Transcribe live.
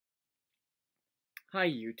Hi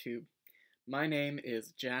YouTube, my name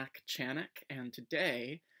is Jack Chanek, and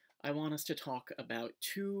today I want us to talk about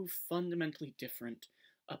two fundamentally different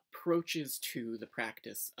approaches to the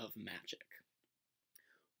practice of magic.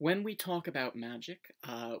 When we talk about magic,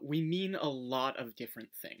 we mean a lot of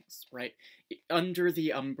different things, right? Under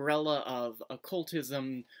the umbrella of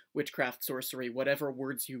occultism, witchcraft, sorcery, whatever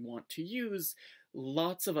words you want to use,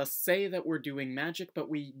 lots of us say that we're doing magic, but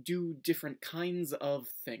we do different kinds of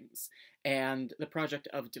things. And the project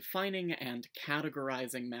of defining and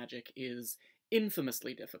categorizing magic is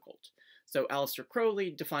infamously difficult. So Aleister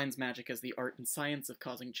Crowley defines magic as the art and science of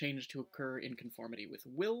causing change to occur in conformity with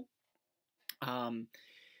will.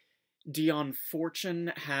 Dion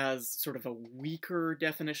Fortune has sort of a weaker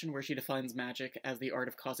definition where she defines magic as the art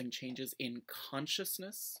of causing changes in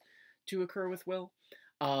consciousness to occur with will.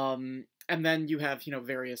 And then you have,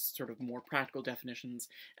 various sort of more practical definitions.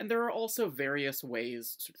 And there are also various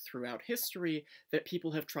ways throughout history that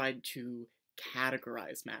people have tried to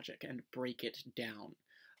categorize magic and break it down.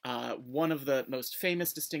 One of the most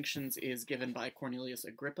famous distinctions is given by Cornelius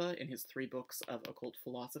Agrippa in his 3 books of occult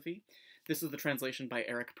philosophy. This is the translation by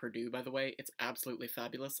Eric Perdue, by the way. It's absolutely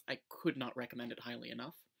fabulous. I could not recommend it highly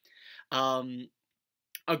enough.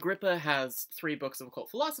 Agrippa has 3 books of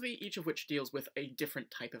occult philosophy, each of which deals with a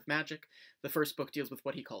different type of magic. The first book deals with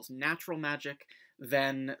what he calls natural magic,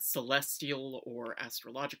 then celestial or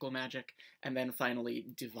astrological magic, and then finally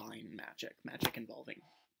divine magic, magic involving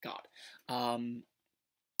God.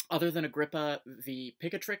 Other than Agrippa, the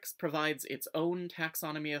Picatrix provides its own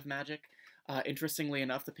taxonomy of magic. Interestingly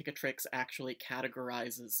enough, the Picatrix actually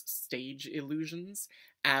categorizes stage illusions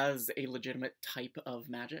as a legitimate type of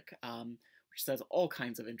magic, which says all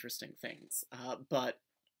kinds of interesting things. But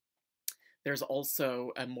there's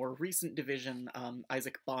also a more recent division,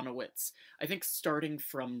 Isaac Bonowitz, I think starting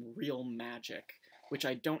from Real Magic, which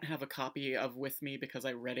I don't have a copy of with me because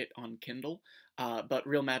I read it on Kindle, but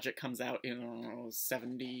Real Magic comes out in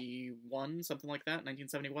 71, something like that,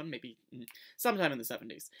 1971, maybe sometime in the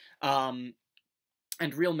 70s.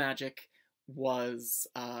 And Real Magic was,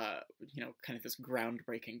 kind of this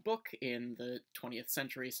groundbreaking book in the 20th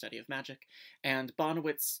century study of magic, and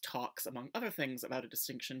Bonowitz talks, among other things, about a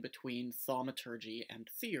distinction between thaumaturgy and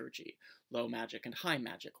theurgy, low magic and high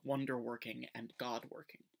magic, wonder-working and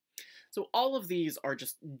god-working. So all of these are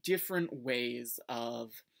just different ways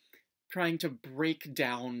of trying to break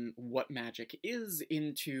down what magic is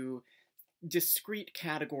into discrete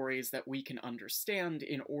categories that we can understand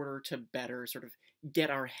in order to better sort of get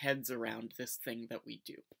our heads around this thing that we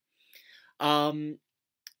do. And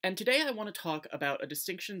today I want to talk about a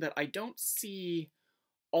distinction that I don't see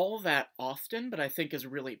all that often, but I think is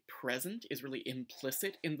really present, is really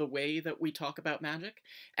implicit in the way that we talk about magic,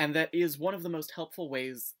 and that is one of the most helpful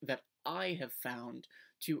ways that I have found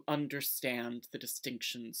to understand the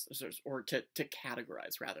distinctions, or to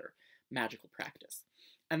categorize, rather, magical practice.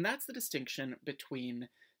 And that's the distinction between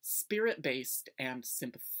spirit-based and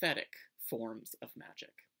sympathetic forms of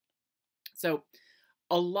magic. So,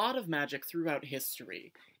 a lot of magic throughout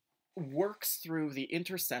history works through the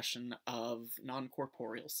intercession of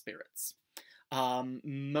non-corporeal spirits.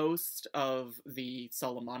 Most of the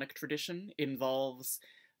Solomonic tradition involves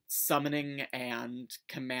summoning and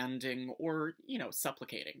commanding, or,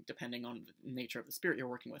 supplicating, depending on the nature of the spirit you're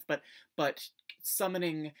working with, but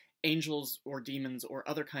summoning angels or demons or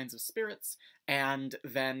other kinds of spirits, and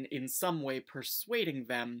then in some way persuading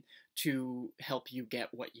them to help you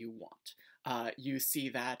get what you want. You see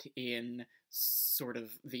that in sort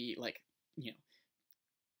of the,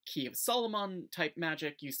 Key of Solomon type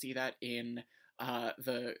magic. You see that in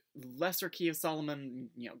the lesser Key of Solomon,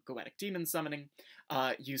 goetic demon summoning.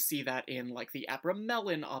 You see that in, the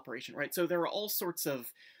Abramelin operation, right? So there are all sorts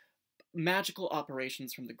of magical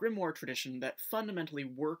operations from the grimoire tradition that fundamentally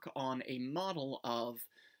work on a model of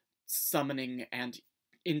summoning and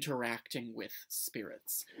interacting with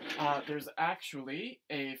spirits. There's actually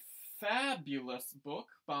a fabulous book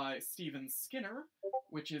by Stephen Skinner,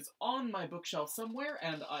 which is on my bookshelf somewhere,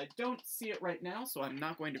 and I don't see it right now, so I'm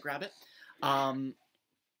not going to grab it.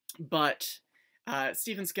 But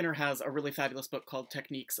Stephen Skinner has a really fabulous book called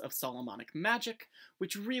Techniques of Solomonic Magic,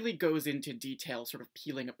 which really goes into detail, sort of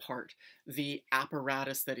peeling apart the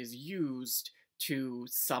apparatus that is used to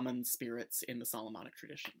summon spirits in the Solomonic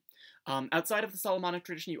tradition. Outside of the Solomonic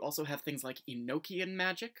tradition, you also have things like Enochian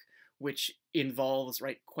magic, which involves,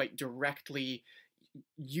 quite directly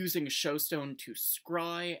using Showstone to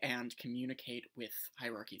scry and communicate with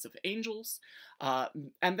hierarchies of angels.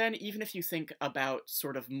 And then even if you think about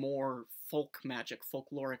sort of more folk magic,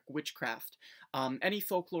 folkloric witchcraft, any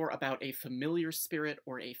folklore about a familiar spirit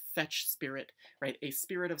or a fetch spirit, right? A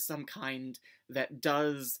spirit of some kind that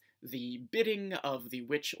does the bidding of the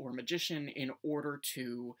witch or magician in order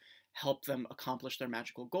to help them accomplish their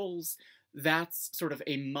magical goals. That's sort of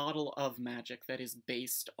a model of magic that is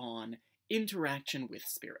based on interaction with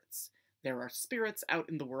spirits. There are spirits out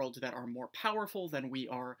in the world that are more powerful than we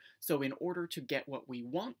are, so in order to get what we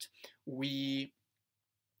want, we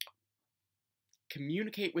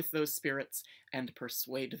communicate with those spirits and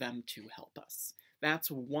persuade them to help us. That's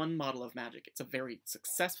one model of magic. It's a very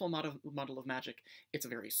successful model of magic. It's a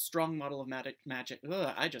very strong model of magic.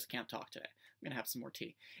 Ugh, I just can't talk today. I'm going to have some more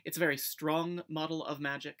tea. It's a very strong model of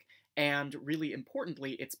magic, and really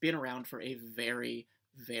importantly, it's been around for a very,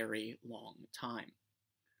 very long time.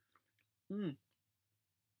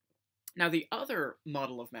 Now, the other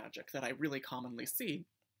model of magic that I really commonly see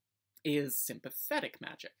is sympathetic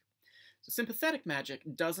magic. So sympathetic magic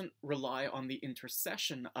doesn't rely on the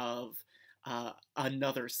intercession of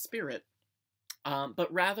another spirit, but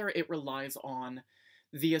rather it relies on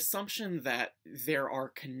the assumption that there are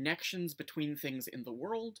connections between things in the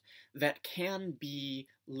world that can be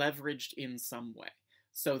leveraged in some way.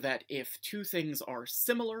 So that if two things are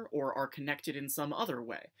similar or are connected in some other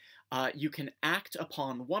way, you can act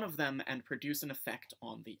upon one of them and produce an effect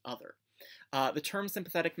on the other. The term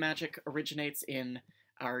sympathetic magic originates in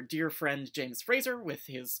our dear friend James Frazer with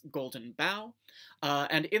his Golden Bough.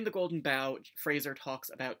 And in the Golden Bough, Frazer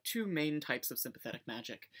talks about two main types of sympathetic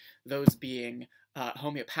magic, those being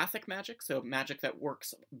homeopathic magic, so magic that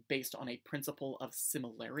works based on a principle of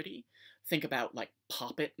similarity. Think about like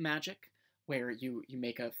poppet magic, where you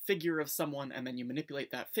make a figure of someone and then you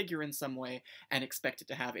manipulate that figure in some way and expect it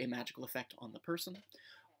to have a magical effect on the person.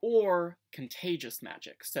 Or contagious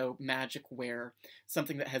magic, so magic where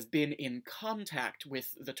something that has been in contact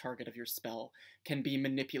with the target of your spell can be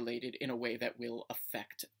manipulated in a way that will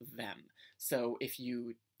affect them. So if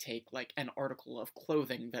you take like an article of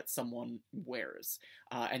clothing that someone wears,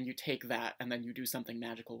 and you take that and then you do something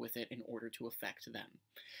magical with it in order to affect them.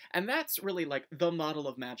 And that's really like the model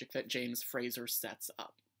of magic that James Frazer sets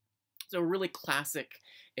up. So a really classic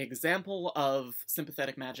example of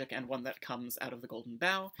sympathetic magic, and one that comes out of the Golden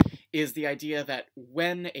Bough, is the idea that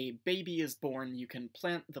when a baby is born, you can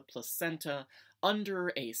plant the placenta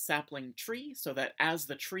under a sapling tree, so that as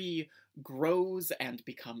the tree grows and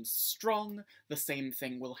becomes strong, the same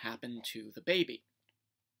thing will happen to the baby.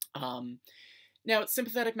 Now,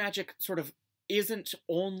 sympathetic magic sort of isn't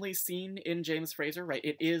only seen in James Frazer, right?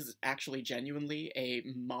 It is actually genuinely a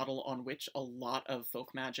model on which a lot of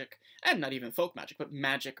folk magic, and not even folk magic, but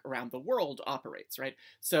magic around the world operates, right?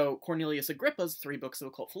 So Cornelius Agrippa's 3 books of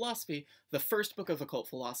occult philosophy, the first book of occult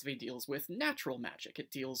philosophy deals with natural magic.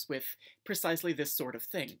 It deals with precisely this sort of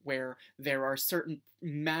thing, where there are certain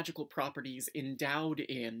magical properties endowed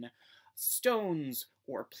in stones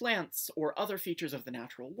or plants or other features of the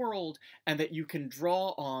natural world, and that you can draw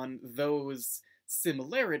on those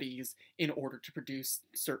similarities in order to produce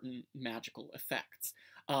certain magical effects.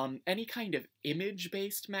 Any kind of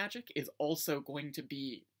image-based magic is also going to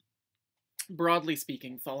be, broadly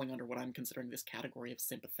speaking, falling under what I'm considering this category of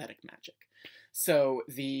sympathetic magic. So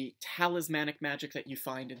the talismanic magic that you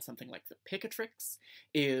find in something like the Picatrix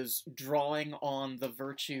is drawing on the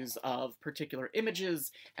virtues of particular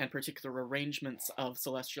images and particular arrangements of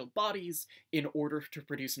celestial bodies in order to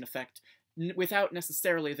produce an effect without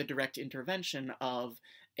necessarily the direct intervention of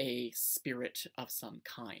a spirit of some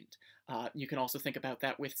kind. You can also think about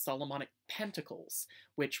that with Solomonic pentacles,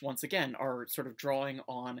 which once again are sort of drawing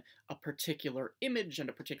on a particular image and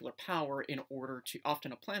a particular power in order to,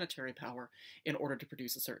 often a planetary power, in order to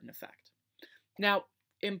produce a certain effect. Now,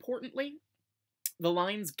 importantly, the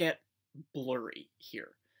lines get blurry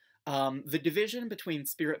here. The division between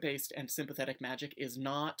spirit-based and sympathetic magic is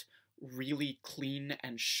not really clean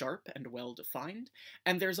and sharp and well-defined,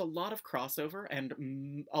 and there's a lot of crossover,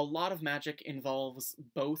 and a lot of magic involves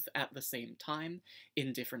both at the same time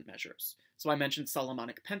in different measures. So I mentioned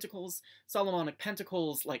Solomonic pentacles. Solomonic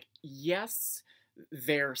pentacles, like, yes,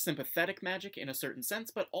 they're sympathetic magic in a certain sense,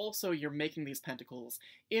 but also you're making these pentacles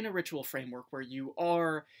in a ritual framework where you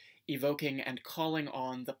are evoking and calling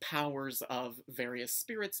on the powers of various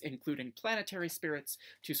spirits, including planetary spirits,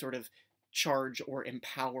 to sort of charge or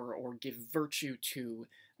empower or give virtue to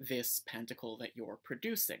this pentacle that you're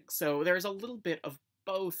producing. So there's a little bit of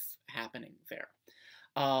both happening there.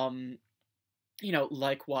 You know,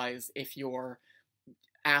 likewise, if you're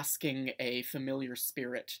asking a familiar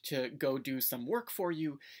spirit to go do some work for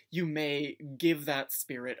you, you may give that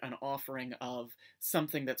spirit an offering of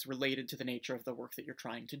something that's related to the nature of the work that you're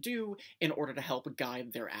trying to do in order to help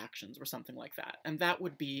guide their actions or something like that. And that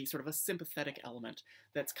would be sort of a sympathetic element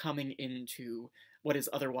that's coming into what is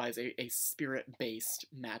otherwise a spirit-based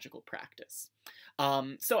magical practice.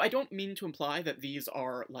 So I don't mean to imply that these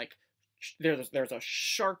are like there's a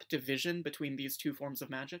sharp division between these two forms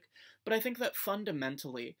of magic, but I think that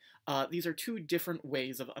fundamentally these are two different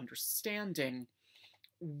ways of understanding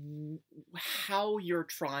how you're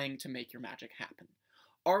trying to make your magic happen.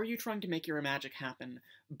 Are you trying to make your magic happen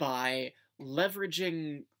by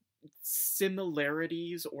leveraging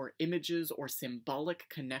similarities or images or symbolic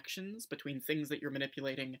connections between things that you're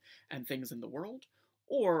manipulating and things in the world?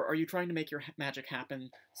 Or are you trying to make your magic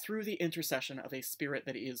happen through the intercession of a spirit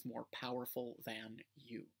that is more powerful than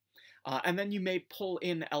you? And then you may pull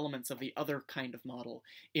in elements of the other kind of model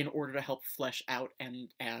in order to help flesh out and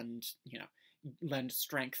lend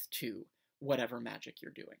strength to whatever magic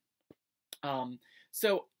you're doing.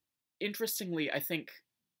 So interestingly, I think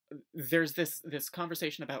there's this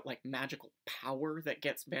conversation about like magical power that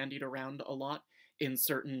gets bandied around a lot in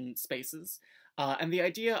certain spaces. And the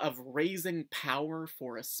idea of raising power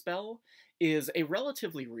for a spell is a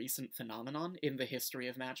relatively recent phenomenon in the history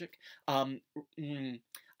of magic. I'm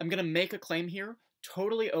going to make a claim here,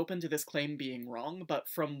 totally open to this claim being wrong, but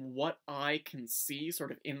from what I can see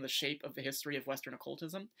sort of in the shape of the history of Western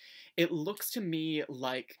occultism, it looks to me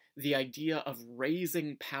like the idea of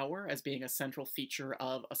raising power as being a central feature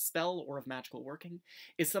of a spell or of magical working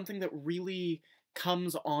is something that really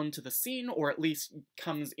comes onto the scene, or at least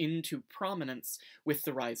comes into prominence with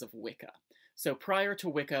the rise of Wicca. So prior to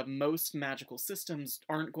Wicca, most magical systems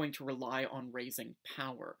aren't going to rely on raising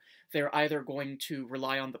power. They're either going to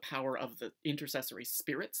rely on the power of the intercessory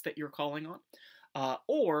spirits that you're calling on,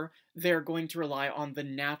 or they're going to rely on the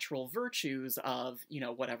natural virtues of,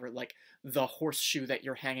 whatever, like the horseshoe that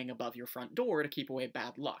you're hanging above your front door to keep away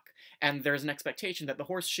bad luck. And there's an expectation that the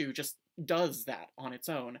horseshoe just does that on its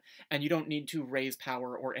own, and you don't need to raise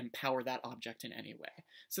power or empower that object in any way.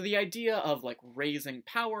 So the idea of, like, raising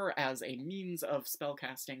power as a means of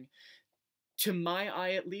spellcasting, to my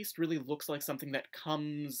eye at least, really looks like something that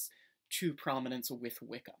comes to prominence with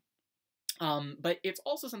Wicca. But it's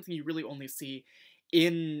also something you really only see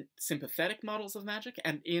in sympathetic models of magic,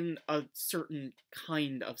 and in a certain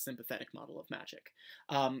kind of sympathetic model of magic.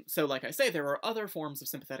 So like I say, there are other forms of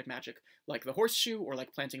sympathetic magic, like the horseshoe, or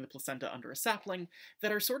like planting the placenta under a sapling,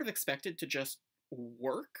 that are sort of expected to just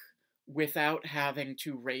work without having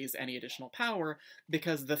to raise any additional power,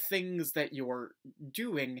 because the things that you're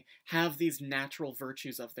doing have these natural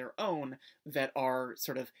virtues of their own that are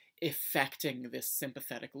sort of effecting this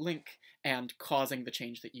sympathetic link and causing the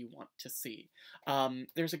change that you want to see.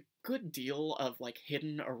 There's a good deal of like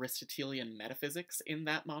hidden Aristotelian metaphysics in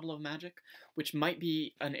that model of magic, which might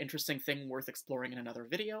be an interesting thing worth exploring in another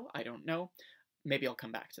video. I don't know. Maybe I'll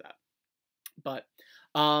come back to that.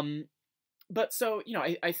 But so,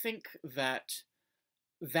 I think that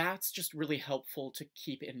that's just really helpful to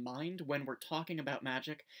keep in mind when we're talking about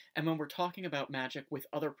magic, and when we're talking about magic with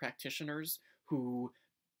other practitioners who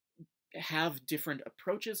have different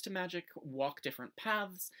approaches to magic, walk different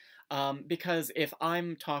paths, because if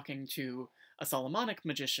I'm talking to a Solomonic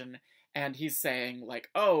magician and he's saying like,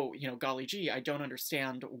 oh, golly gee, I don't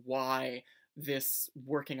understand why this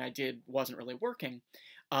working I did wasn't really working,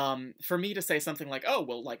 for me to say something like, oh,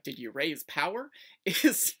 well, like, did you raise power,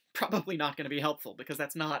 is probably not going to be helpful, because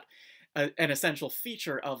that's not an essential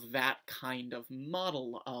feature of that kind of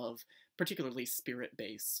model of particularly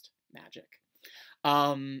spirit-based magic.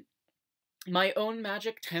 My own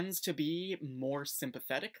magic tends to be more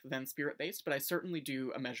sympathetic than spirit-based, but I certainly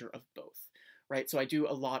do a measure of both, right? So I do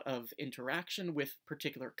a lot of interaction with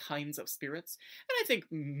particular kinds of spirits, and I think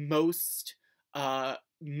most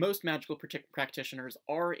magical practitioners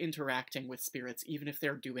are interacting with spirits, even if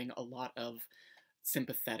they're doing a lot of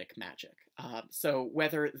sympathetic magic. So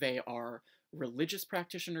whether they are religious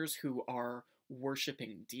practitioners who are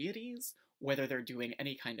worshipping deities, whether they're doing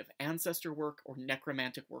any kind of ancestor work or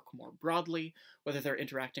necromantic work more broadly, whether they're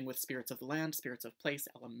interacting with spirits of the land, spirits of place,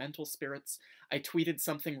 elemental spirits. I tweeted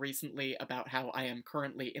something recently about how I am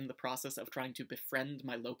currently in the process of trying to befriend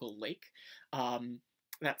my local lake.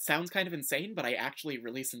 That sounds kind of insane, but I actually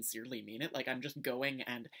really sincerely mean it. Like, I'm just going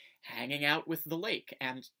and hanging out with the lake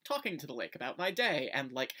and talking to the lake about my day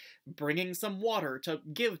and, like, bringing some water to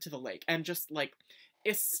give to the lake and just, like,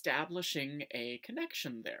 establishing a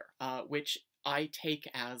connection there, which I take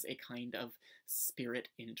as a kind of spirit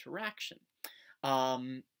interaction.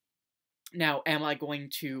 Now, am I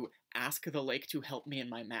going to ask the lake to help me in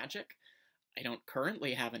my magic. I don't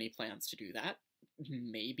currently have any plans to do that.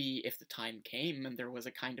 Maybe if the time came and there was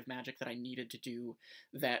a kind of magic that I needed to do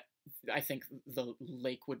that I think the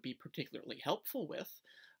lake would be particularly helpful with.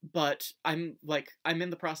 But I'm in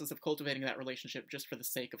the process of cultivating that relationship just for the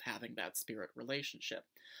sake of having that spirit relationship.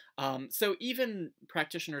 So even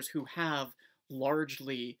practitioners who have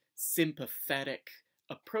largely sympathetic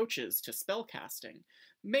approaches to spellcasting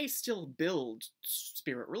may still build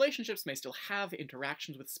spirit relationships, may still have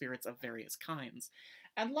interactions with spirits of various kinds.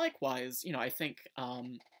 And likewise, I think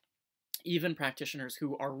even practitioners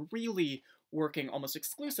who are really working almost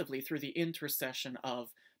exclusively through the intercession of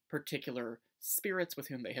particular spirits with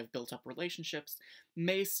whom they have built up relationships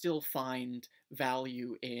may still find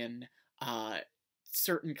value in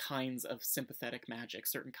certain kinds of sympathetic magic,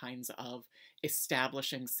 certain kinds of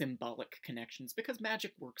establishing symbolic connections, because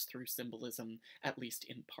magic works through symbolism, at least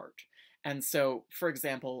in part. And so, for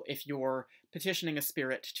example, if you're petitioning a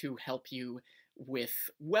spirit to help you with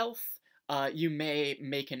wealth, you may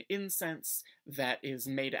make an incense that is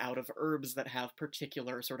made out of herbs that have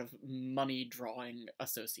particular sort of money-drawing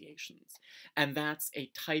associations. And that's a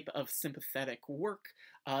type of sympathetic work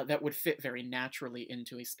that would fit very naturally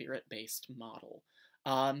into a spirit-based model.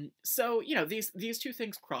 So, these two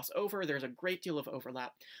things cross over. There's a great deal of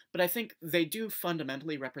overlap, but I think they do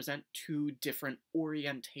fundamentally represent two different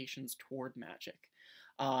orientations toward magic.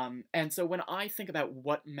 And so when I think about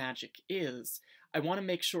what magic is, I want to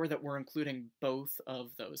make sure that we're including both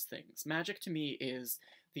of those things. Magic to me is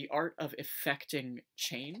the art of effecting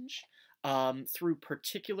change through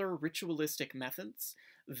particular ritualistic methods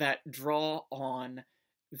that draw on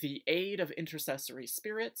the aid of intercessory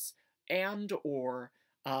spirits and or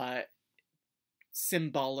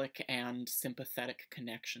symbolic and sympathetic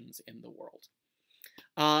connections in the world.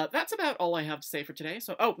 That's about all I have to say for today.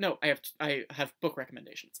 So, oh no, I have book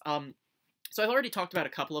recommendations. So I've already talked about a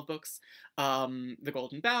couple of books. The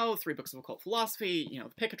Golden Bough, 3 books of occult philosophy,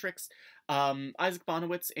 the Picatrix. Isaac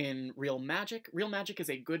Bonowitz in Real Magic. Real Magic is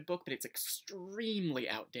a good book, but it's extremely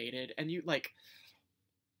outdated, and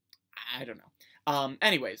I don't know.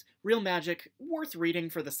 Anyways, Real Magic, worth reading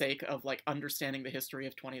for the sake of, understanding the history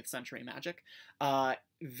of 20th century magic.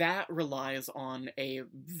 That relies on a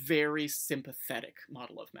very sympathetic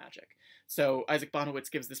model of magic. So Isaac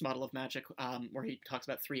Bonowitz gives this model of magic where he talks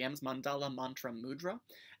about 3 M's, mandala, mantra, mudra,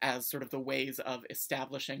 as sort of the ways of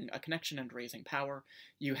establishing a connection and raising power.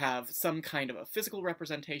 You have some kind of a physical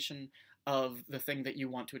representation of the thing that you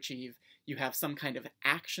want to achieve. You have some kind of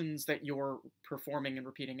actions that you're performing and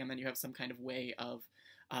repeating, and then you have some kind of way of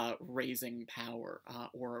raising power,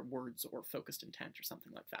 or words or focused intent or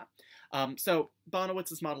something like that. So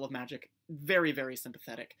Bonowitz's model of magic, very, very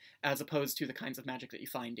sympathetic, as opposed to the kinds of magic that you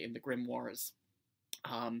find in the grimoires,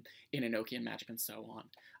 in Enochian magic and so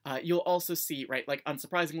on. You'll also see, right,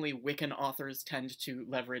 unsurprisingly, Wiccan authors tend to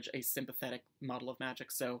leverage a sympathetic model of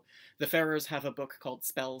magic. So the Ferrers have a book called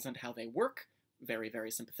Spells and How They Work, very,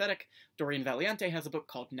 very sympathetic. Doreen Valiente has a book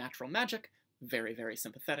called Natural Magic, very, very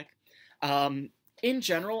sympathetic. In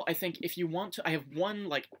general, I think if you want to, I have one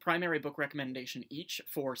primary book recommendation each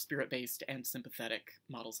for spirit-based and sympathetic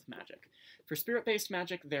models of magic. For spirit-based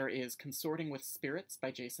magic, there is Consorting with Spirits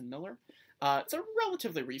by Jason Miller. It's a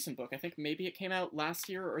relatively recent book. I think maybe it came out last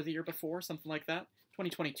year or the year before, something like that.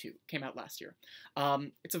 2022, came out last year.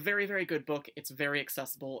 It's a very, very good book. It's very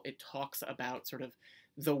accessible. It talks about sort of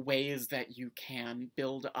the ways that you can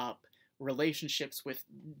build up relationships with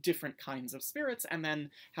different kinds of spirits, and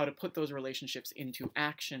then how to put those relationships into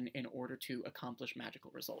action in order to accomplish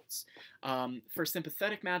magical results. For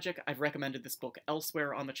sympathetic magic, I've recommended this book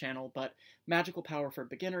elsewhere on the channel, but Magical Power for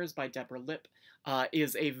Beginners by Deborah Lipp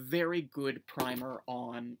is a very good primer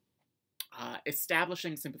on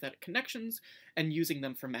establishing sympathetic connections and using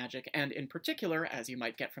them for magic, and in particular, as you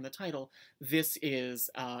might get from the title, this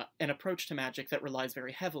is an approach to magic that relies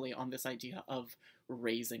very heavily on this idea of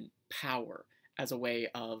raising power as a way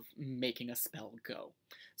of making a spell go.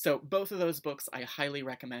 So both of those books I highly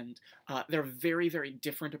recommend. They're very, very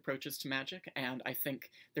different approaches to magic, and I think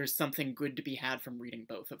there's something good to be had from reading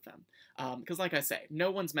both of them. Because like I say, no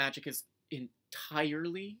one's magic is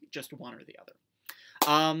entirely just one or the other.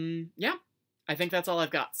 Yeah, I think that's all I've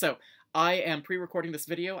got. So, I am pre-recording this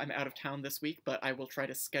video. I'm out of town this week, but I will try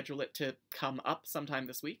to schedule it to come up sometime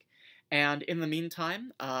this week. And in the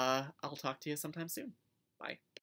meantime, I'll talk to you sometime soon. Bye.